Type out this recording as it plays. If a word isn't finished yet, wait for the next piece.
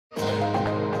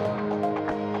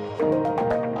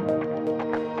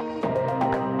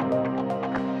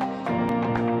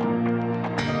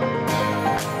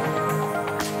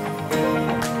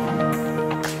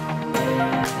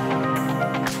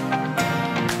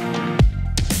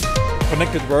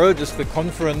Connected World is the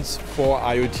conference for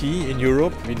IoT in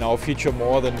Europe. We now feature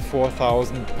more than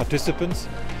 4,000 participants.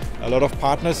 A lot of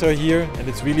partners are here, and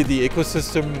it's really the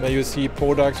ecosystem where you see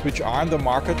products which are in the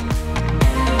market.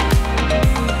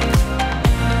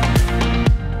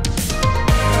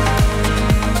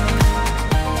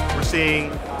 We're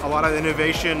seeing a lot of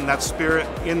innovation, that spirit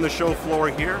in the show floor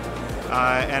here.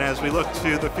 And as we look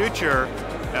to the future,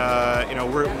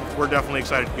 we're definitely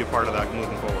excited to be a part of that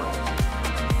moving forward.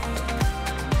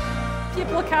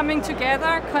 People coming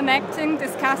together, connecting,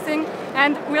 discussing,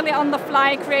 and really on the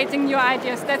fly creating new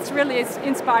ideas. That's really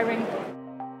inspiring.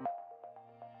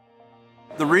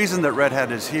 The reason that Red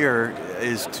Hat is here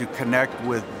is to connect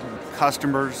with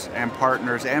customers and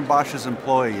partners and Bosch's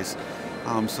employees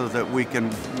so that we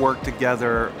can work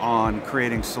together on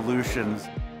creating solutions.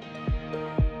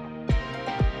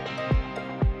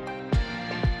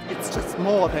 It's just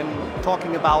more than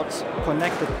talking about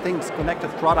connected things,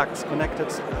 connected products, connected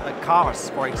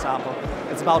cars, for example.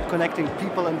 It's about connecting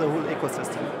people in the whole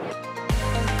ecosystem.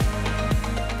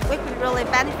 We could really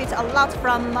benefit a lot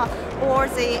from all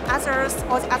the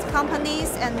other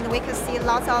companies, and we can see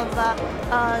lots of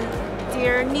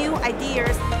their new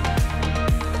ideas.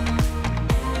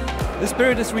 The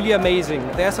spirit is really amazing.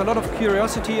 There's a lot of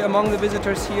curiosity among the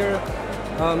visitors here.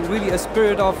 Really a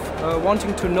spirit of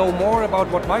wanting to know more about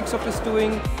what Microsoft is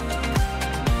doing.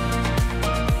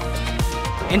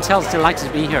 Intel's delighted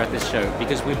to be here at this show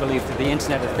because we believe that the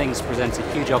Internet of Things presents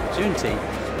a huge opportunity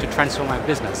to transform our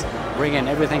business, bring in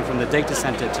everything from the data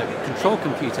center to control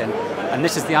computing, and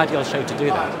this is the ideal show to do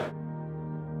that.